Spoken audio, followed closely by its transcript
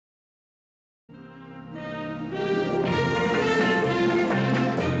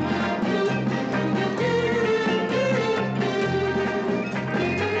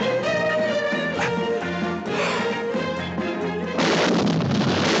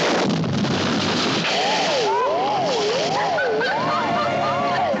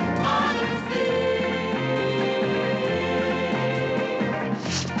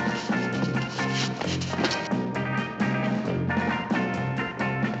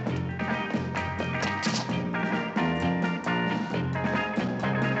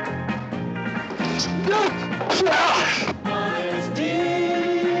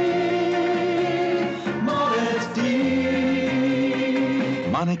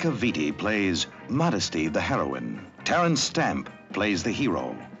Monica Vitti plays Modesty, the heroine. Terence Stamp plays the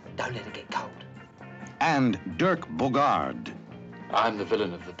hero. Don't let it get cold. And Dirk Bogarde. I'm the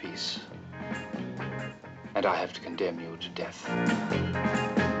villain of the piece. And I have to condemn you to death.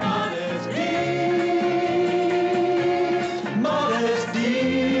 Modesty, modesty.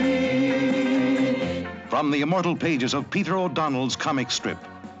 From the immortal pages of Peter O'Donnell's comic strip,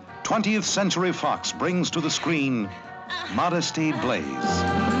 20th Century Fox brings to the screen Modesty Blaise.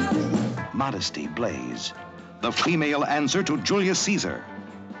 Modesty Blaise, the female answer to Julius Caesar,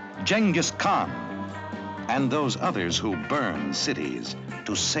 Genghis Khan, and those others who burn cities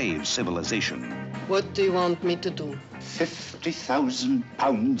to save civilization. What do you want me to do? 50,000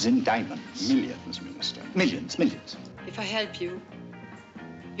 pounds in diamonds. Millions, Minister. Millions, millions. If I help you,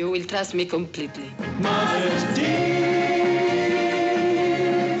 you will trust me completely. Modesty,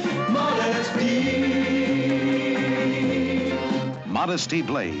 modesty. Modesty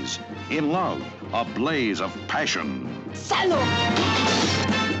Blaise, in love, a blaze of passion. Salo!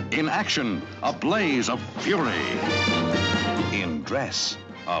 In action, a blaze of fury. In dress,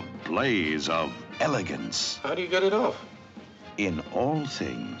 a blaze of elegance. How do you get it off? In all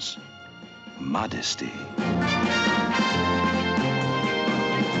things, modesty.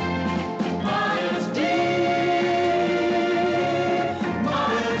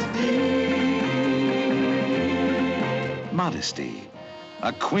 Modesty,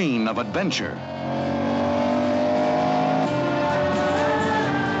 a queen of adventure.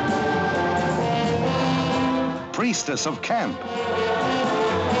 Priestess of camp.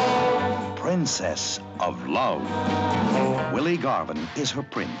 Princess of love. Willie Garvin is her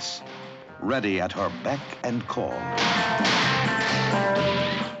prince, ready at her beck and call.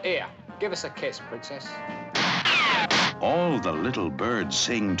 Here, give us a kiss, princess. All the little birds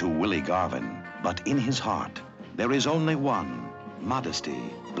sing to Willie Garvin, but in his heart, there is only one, Modesty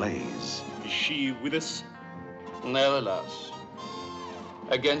Blaise. Is she with us? No, alas.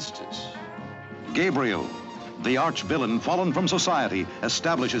 Against it. Gabriel, the arch-villain fallen from society,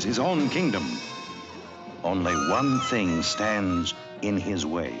 establishes his own kingdom. Only one thing stands in his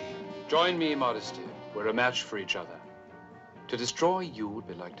way. Join me, Modesty. We're a match for each other. To destroy you would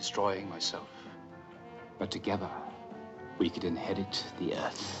be like destroying myself. But together, we could inherit the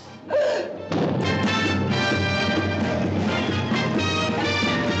earth.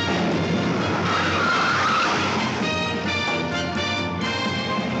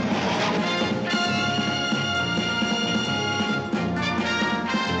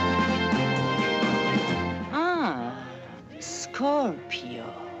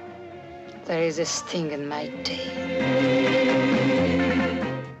 Scorpio. There is a sting in my tail.